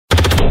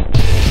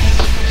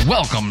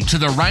Welcome to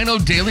the Rhino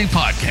Daily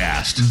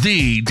Podcast,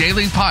 the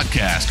daily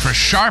podcast for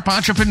sharp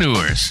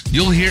entrepreneurs.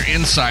 You'll hear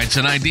insights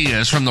and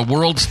ideas from the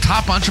world's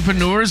top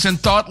entrepreneurs and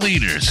thought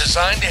leaders,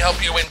 designed to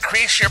help you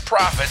increase your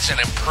profits and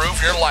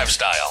improve your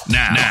lifestyle.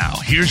 Now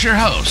here's your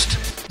host,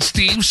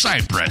 Steve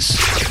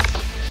Sipress.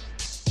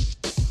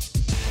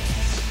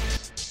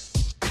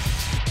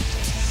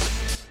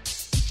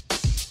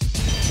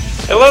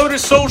 Hello to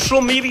Social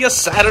Media,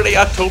 Saturday,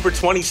 October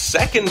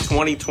 22nd,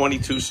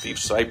 2022. Steve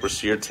Sipress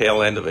here,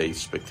 tail end of a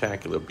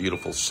spectacular,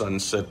 beautiful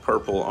sunset,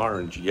 purple,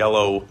 orange,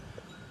 yellow,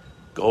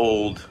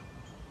 gold,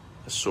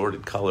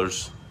 assorted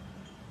colors,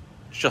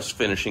 just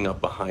finishing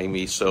up behind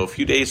me. So a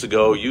few days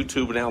ago,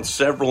 YouTube announced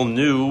several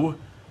new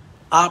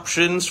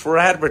options for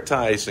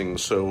advertising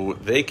so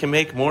they can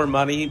make more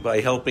money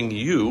by helping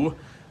you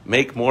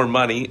make more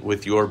money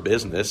with your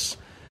business.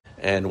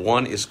 And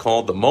one is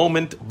called the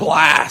Moment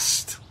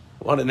Blast.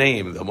 What a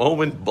name, the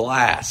Moment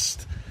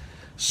Blast.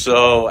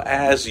 So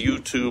as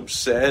YouTube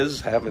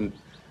says, I don't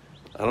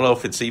know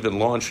if it's even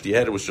launched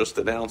yet. It was just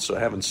announced, so I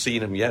haven't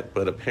seen them yet.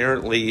 But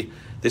apparently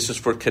this is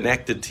for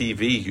connected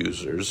TV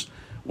users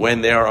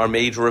when there are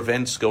major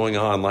events going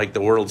on, like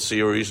the World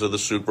Series or the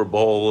Super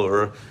Bowl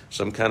or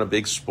some kind of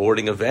big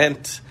sporting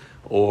event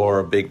or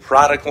a big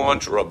product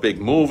launch or a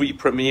big movie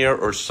premiere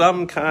or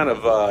some kind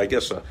of,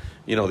 the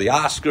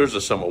Oscars or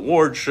some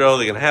award show.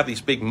 They're going to have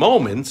these big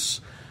moments.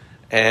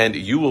 And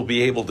you will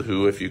be able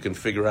to, if you can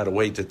figure out a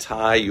way to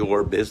tie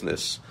your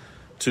business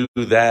to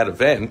that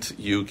event,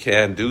 you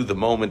can do the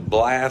Moment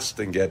Blast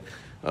and get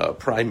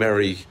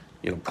primary,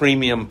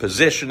 premium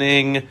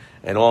positioning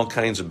and all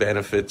kinds of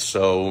benefits.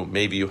 So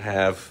maybe you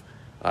have,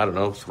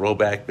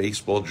 throwback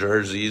baseball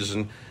jerseys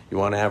and you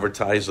want to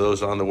advertise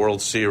those on the World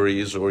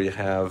Series, or you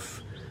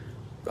have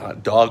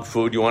dog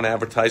food you want to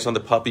advertise on the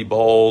Puppy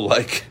Bowl.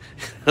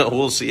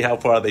 We'll see how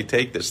far they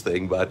take this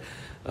thing, but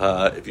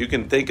if you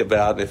can think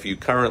about if you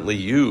currently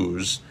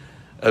use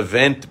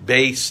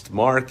event-based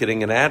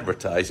marketing and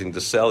advertising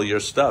to sell your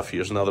stuff,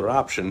 here's another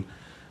option.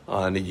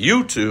 On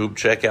YouTube,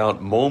 check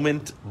out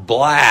Moment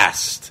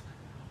Blast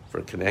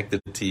for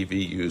connected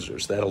TV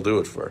users. That'll do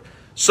it for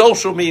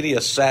Social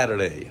Media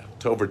Saturday,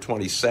 October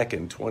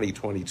 22nd,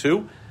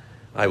 2022.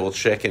 I will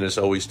check in as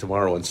always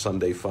tomorrow on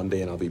Sunday Fun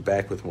Day, and I'll be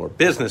back with more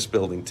business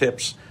building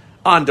tips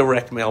on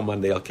Direct Mail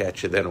Monday. I'll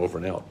catch you then. Over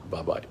and out.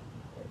 Bye-bye.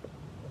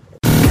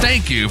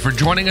 Thank you for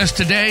joining us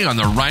today on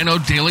the Rhino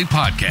Daily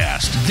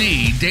Podcast,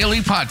 the daily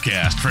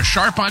podcast for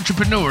sharp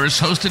entrepreneurs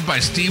hosted by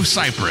Steve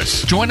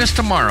Sipress. Join us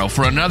tomorrow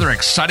for another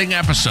exciting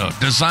episode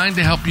designed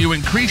to help you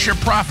increase your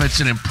profits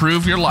and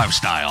improve your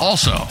lifestyle.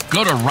 Also,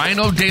 go to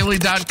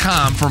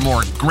rhinodaily.com for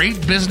more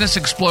great business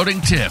exploding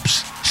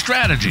tips,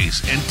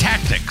 strategies, and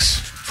tactics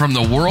from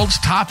the world's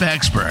top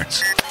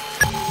experts.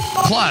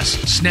 Plus,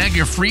 snag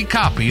your free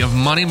copy of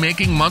Money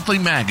Making Monthly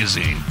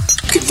magazine.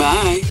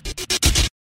 Goodbye.